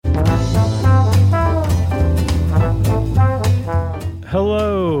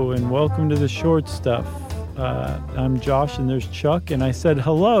Hello, and welcome to the Short Stuff. I'm Josh, and there's Chuck, and I said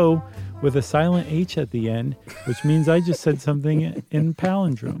hello with a silent H at the end, which means I just said something in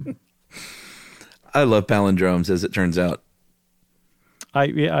palindrome. I love palindromes, as it turns out.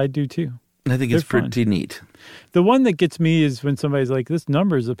 I do too. I think it's pretty neat. The one that gets me is when somebody's like, this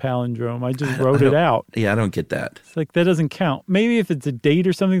number is a palindrome. I just wrote it out. Yeah, I don't get that. It's like, that doesn't count. Maybe if it's a date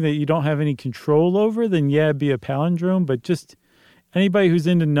or something that you don't have any control over, then yeah, it'd be a palindrome. But just anybody who's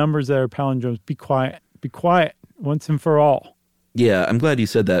into numbers that are palindromes, be quiet. Be quiet once and for all. Yeah, I'm glad you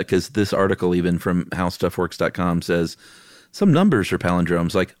said that, because this article, even from howstuffworks.com, says some numbers are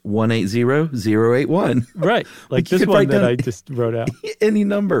palindromes, like 180-081. Right, like this one that I just wrote out. Any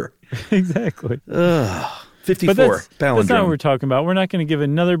number. Exactly. 54, palindrome. That's not what we're talking about. We're not going to give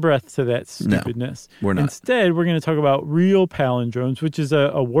another breath to that stupidness. No, we're not. Instead, we're going to talk about real palindromes, which is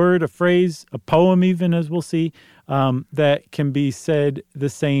a word, a phrase, a poem even, as we'll see, that can be said the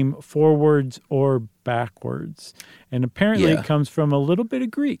same forwards or backwards. And apparently it comes from a little bit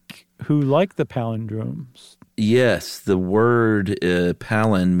of Greek, who like the palindromes. Yes, the word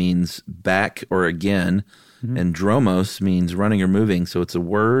palin means back or again, and dromos means running or moving. So it's a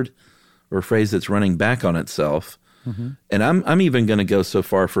word or a phrase that's running back on itself. And I'm even going to go so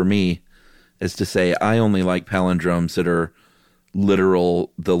far for me as to say I only like palindromes that are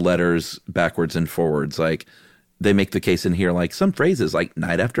literal, the letters backwards and forwards. Like they make the case in here, like some phrases like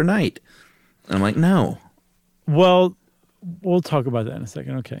night after night. And I'm like, no. Well, we'll talk about that in a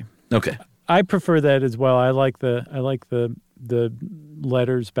second. Okay. I prefer that as well. I like the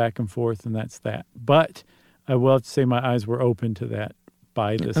letters back and forth, and that's that. But I will have to say my eyes were open to that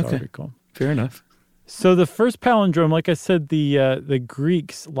by this article. Fair enough. So the first palindrome, like I said, the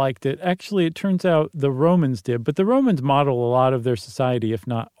Greeks liked it. Actually, it turns out the Romans did, but the Romans model a lot of their society, if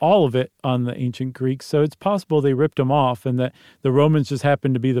not all of it, on the ancient Greeks. So it's possible they ripped them off and that the Romans just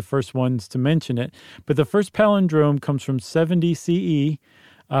happened to be the first ones to mention it. But the first palindrome comes from 70 CE,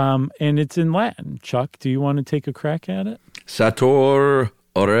 and it's in Latin. Chuck, do you want to take a crack at it? Sator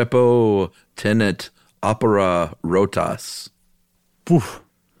orepo tenet opera rotas. Poof.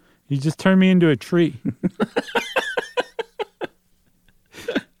 You just turned me into a tree. It's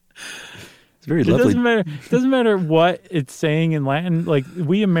very lovely. It doesn't matter what it's saying in Latin. Like,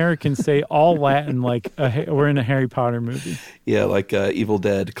 we Americans say all Latin like we're in a Harry Potter movie. Yeah, like Evil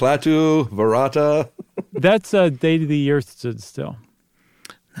Dead. Clatu, Verata. That's Day the Earth Stood Still.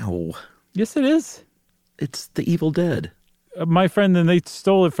 No. Yes, it is. It's the Evil Dead. My friend, then they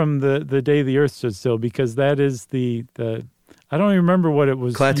stole it from the Day the Earth Stood Still, because that is the I don't even remember what it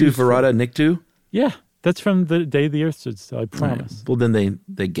was. Clatu, Verata, Nictu? Yeah, that's from the Day the Earth Stood Still, I promise. Right. Well, then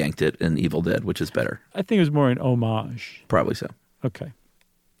they ganked it in Evil Dead, which is better. I think it was more an homage. Probably so. Okay.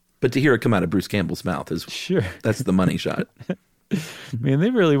 But to hear it come out of Bruce Campbell's mouth is sure. That's the money shot. Man, they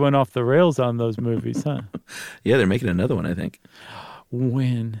really went off the rails on those movies, huh? Yeah, they're making another one, I think.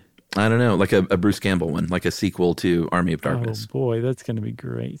 When? I don't know, like a Bruce Campbell one, like a sequel to Army of Darkness. Oh boy, that's going to be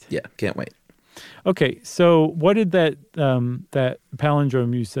great. Yeah, can't wait. Okay, so what did that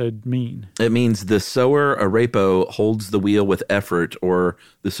palindrome you said mean? It means the sower arepo holds the wheel with effort, or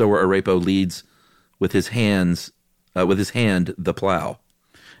the sower arepo leads with his hand the plow.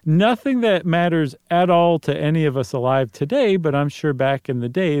 Nothing that matters at all to any of us alive today, but I'm sure back in the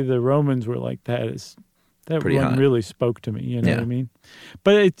day the Romans were like, that pretty one hot. Really spoke to me, you know what I mean?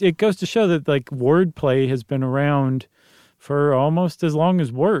 But it goes to show that like wordplay has been around for almost as long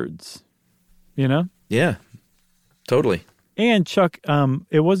as words. You know? Yeah, totally. And Chuck,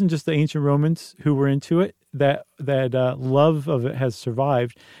 it wasn't just the ancient Romans who were into it. That love of it has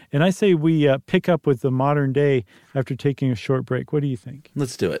survived. And I say we pick up with the modern day after taking a short break. What do you think?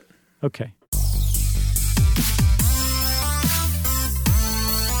 Let's do it. Okay.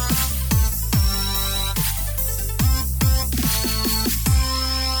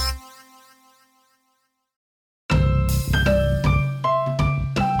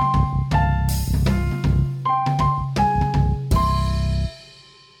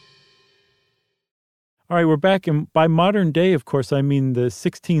 All right, we're back, and by modern day, of course, I mean the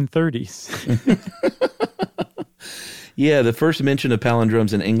 1630s. Yeah, the first mention of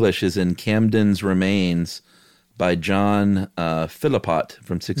palindromes in English is in Camden's Remains by John Philippot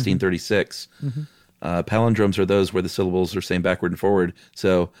from 1636. Palindromes are those where the syllables are same backward and forward.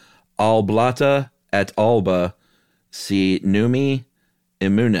 So, alblata et alba si numi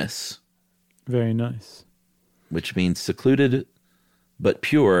immunis. Very nice. Which means secluded but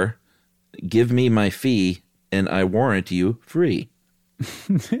pure. Give me my fee, and I warrant you free.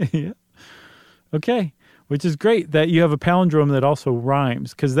 Yeah. Okay. Which is great that you have a palindrome that also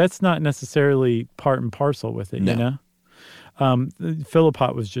rhymes, because that's not necessarily part and parcel with it, No. you know?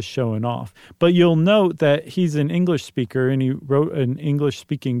 Philipot was just showing off. But you'll note that he's an English speaker, and he wrote an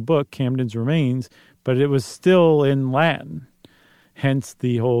English-speaking book, Camden's Remains, but it was still in Latin. Hence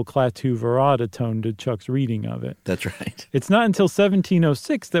the whole clatu verada tone to Chuck's reading of it. That's right. It's not until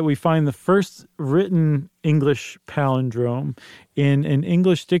 1706 that we find the first written English palindrome in an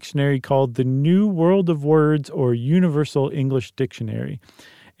English dictionary called the New World of Words or Universal English Dictionary.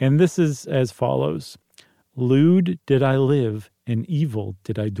 And this is as follows. Lewd did I live, and evil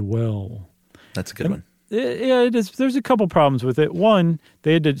did I dwell. That's a good one. Yeah, it is. There's a couple problems with it. One,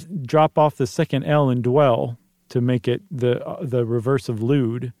 they had to drop off the second L in dwell to make it the reverse of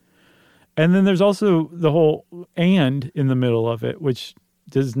lewd. And then there's also the whole and in the middle of it, which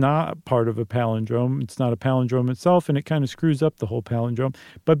is not part of a palindrome. It's not a palindrome itself, and it kind of screws up the whole palindrome.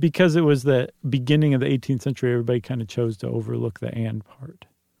 But because it was the beginning of the 18th century, everybody kind of chose to overlook the and part.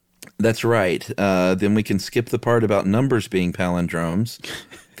 That's right. Then we can skip the part about numbers being palindromes,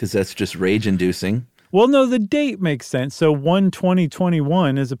 because that's just rage-inducing. Well, no, the date makes sense. So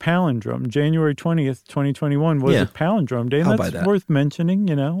 1/20/21 is a palindrome. January 20th, 2021 was a palindrome day. And I'll that's buy that. Worth mentioning.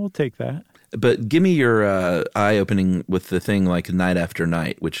 We'll take that. But give me your eye-opening with the thing like night after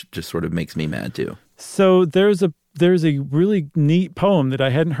night, which just sort of makes me mad too. So there's a really neat poem that I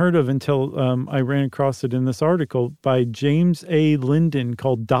hadn't heard of until I ran across it in this article by James A. Linden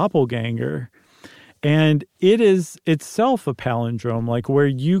called Doppelganger. And it is itself a palindrome, like where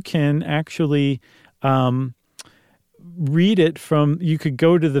you can actually read it from, you could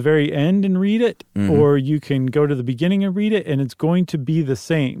go to the very end and read it, or you can go to the beginning and read it, and it's going to be the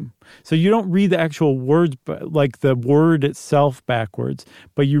same. So you don't read the actual words, like the word itself backwards,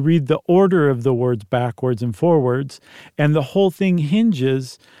 but you read the order of the words backwards and forwards, and the whole thing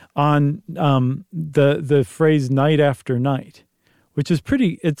hinges on the phrase night after night, which is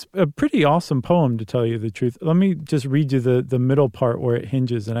it's a pretty awesome poem, to tell you the truth. Let me just read you the middle part where it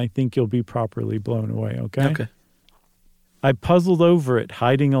hinges, and I think you'll be properly blown away, okay? Okay. I puzzled over it,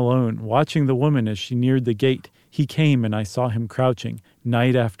 hiding alone, watching the woman as she neared the gate. He came, and I saw him crouching,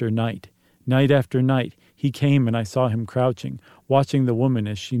 night after night. Night after night, he came, and I saw him crouching, watching the woman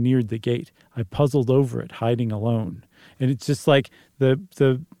as she neared the gate. I puzzled over it, hiding alone. And it's just like the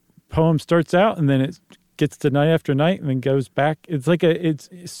poem starts out, and then it gets to night after night, and then goes back. It's like it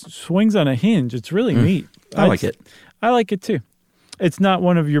swings on a hinge. It's really neat. I like it. I like it too. It's not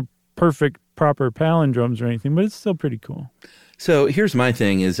one of your perfect, proper palindromes or anything, but it's still pretty cool. So here's my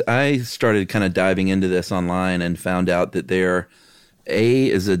thing is I started kind of diving into this online and found out that there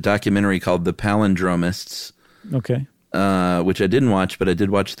is a documentary called The Palindromists. Okay. Which I didn't watch, but I did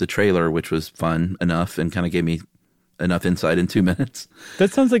watch the trailer, which was fun enough and kind of gave me enough insight in 2 minutes.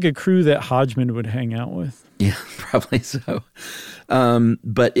 That sounds like a crew that Hodgman would hang out with. Yeah, probably so.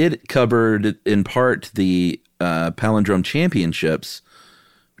 But it covered in part the Palindrome Championships,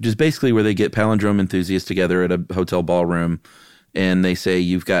 which is basically where they get palindrome enthusiasts together at a hotel ballroom, and they say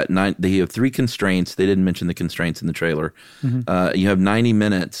you have 3 constraints. They didn't mention the constraints in the trailer. You have 90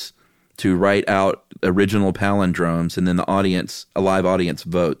 minutes to write out original palindromes, and then a live audience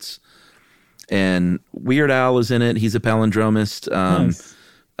votes. And Weird Al is in it. He's a palindromist. Nice.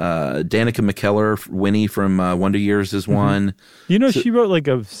 Danica McKellar, Winnie from Wonder Years is one. She wrote like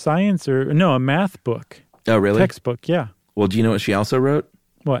a science a math book. Oh, really? Textbook, yeah. Well, do you know what she also wrote?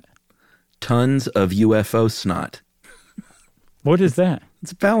 What? Tons of UFO snot. What is that?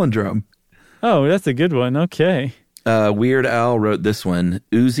 It's a palindrome. Oh, that's a good one. Okay. Weird Al wrote this one,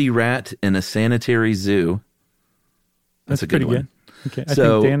 Oozy Rat in a Sanitary Zoo. That's a good one. Okay, I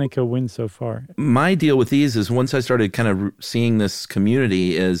think Danica wins so far. My deal with these is once I started kind of seeing this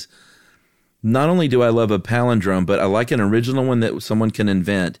community is not only do I love a palindrome, but I like an original one that someone can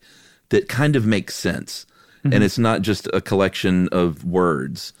invent that kind of makes sense. And it's not just a collection of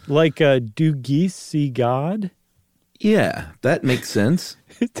words. Like do geese see God? Yeah, that makes sense.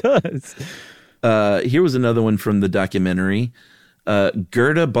 It does. Here was another one from the documentary.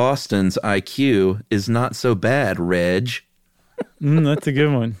 Gerda Boston's IQ is not so bad, Reg. That's a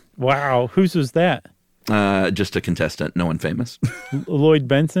good one. Wow. Whose was that? Just a contestant. No one famous. Lloyd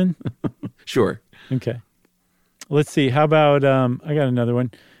Benson? Sure. Okay. Let's see. How about, I got another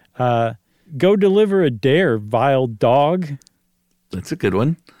one. Go deliver a dare, vile dog. That's a good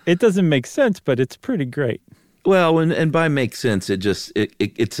one. It doesn't make sense, but it's pretty great. Well, and by make sense,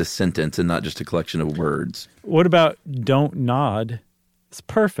 it's a sentence and not just a collection of words. What about don't nod? It's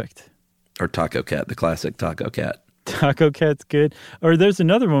perfect. Or Taco Cat, the classic Taco Cat. Taco Cat's good. Or there's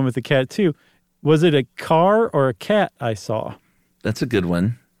another one with a cat, too. Was it a car or a cat I saw? That's a good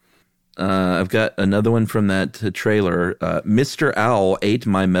one. I've got another one from that trailer. Mr. Owl ate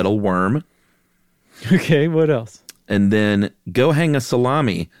my metal worm. Okay, what else? And then go hang a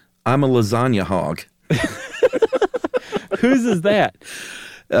salami. I'm a lasagna hog. Whose is that?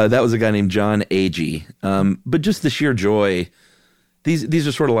 That was a guy named John Agee. But just the sheer joy. These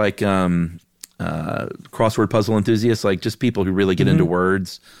are sort of like crossword puzzle enthusiasts, like just people who really get into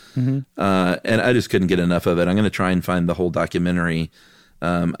words. And I just couldn't get enough of it. I'm going to try and find the whole documentary.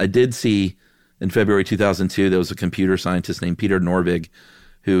 I did see in February 2002, there was a computer scientist named Peter Norvig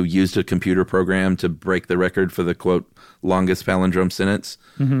who used a computer program to break the record for the, quote, longest palindrome sentence,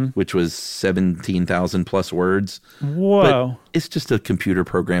 which was 17,000 plus words. Whoa. But it's just a computer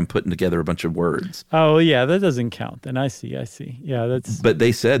program putting together a bunch of words. Oh, yeah, that doesn't count. Then I see. Yeah, that's... But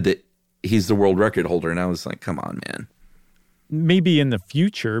they said that he's the world record holder, and I was like, come on, man. Maybe in the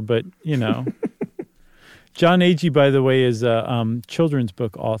future, but, John Agee, by the way, is a children's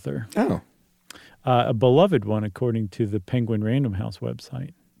book author. Oh. A beloved one, according to the Penguin Random House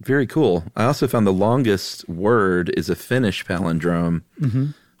website. Very cool. I also found the longest word is a Finnish palindrome,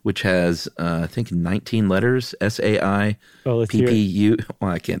 which has, I think, 19 letters, S-A-I-P-P-U.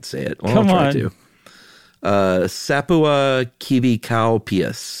 Well, I can't say it. Well, Come I'll try on. to. Sapua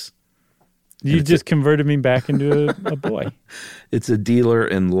Kivikaupius. You just converted me back into a boy. It's a dealer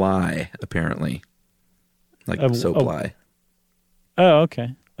in lye, apparently. Like soap lye. Oh,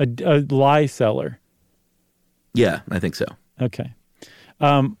 okay. A lye seller. Yeah, I think so. Okay.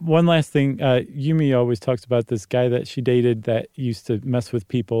 One last thing. Yumi always talks about this guy that she dated that used to mess with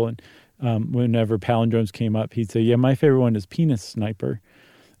people. And whenever palindromes came up, he'd say, yeah, my favorite one is penis sniper.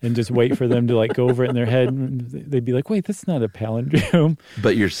 And just wait for them to like go over it in their head. And they'd be like, wait, that's not a palindrome.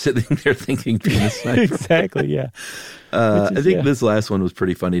 But you're sitting there thinking penis sniper. Exactly, yeah. I think this last one was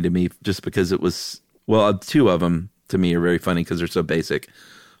pretty funny to me just because it was, well, two of them to me are very funny because they're so basic.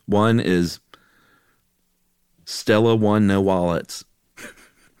 One is Stella won no wallets.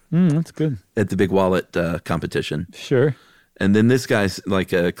 That's good. At the big wallet competition. Sure. And then this guy's like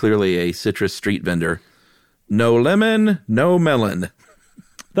clearly a citrus street vendor. No lemon, no melon.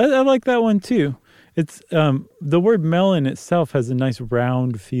 I like that one too. It's the word melon itself has a nice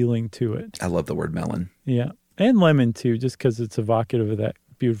round feeling to it. I love the word melon. Yeah. And lemon too, just because it's evocative of that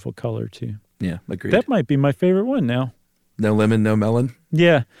beautiful color too. Yeah, agreed. That might be my favorite one now. No lemon, no melon?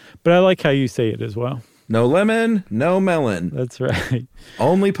 Yeah, but I like how you say it as well. No lemon, no melon. That's right.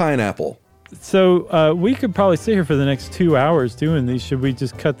 Only pineapple. So we could probably sit here for the next 2 hours doing these. Should we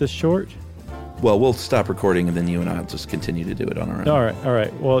just cut this short? Well, we'll stop recording and then you and I will just continue to do it on our own. All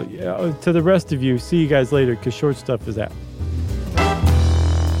right. Well, to the rest of you, see you guys later because Short Stuff is out.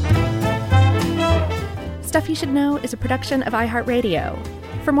 Stuff You Should Know is a production of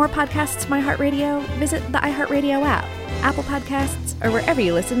iHeartRadio. For more podcasts from iHeartRadio, visit the iHeartRadio app, Apple Podcasts, or wherever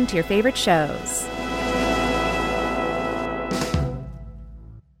you listen to your favorite shows.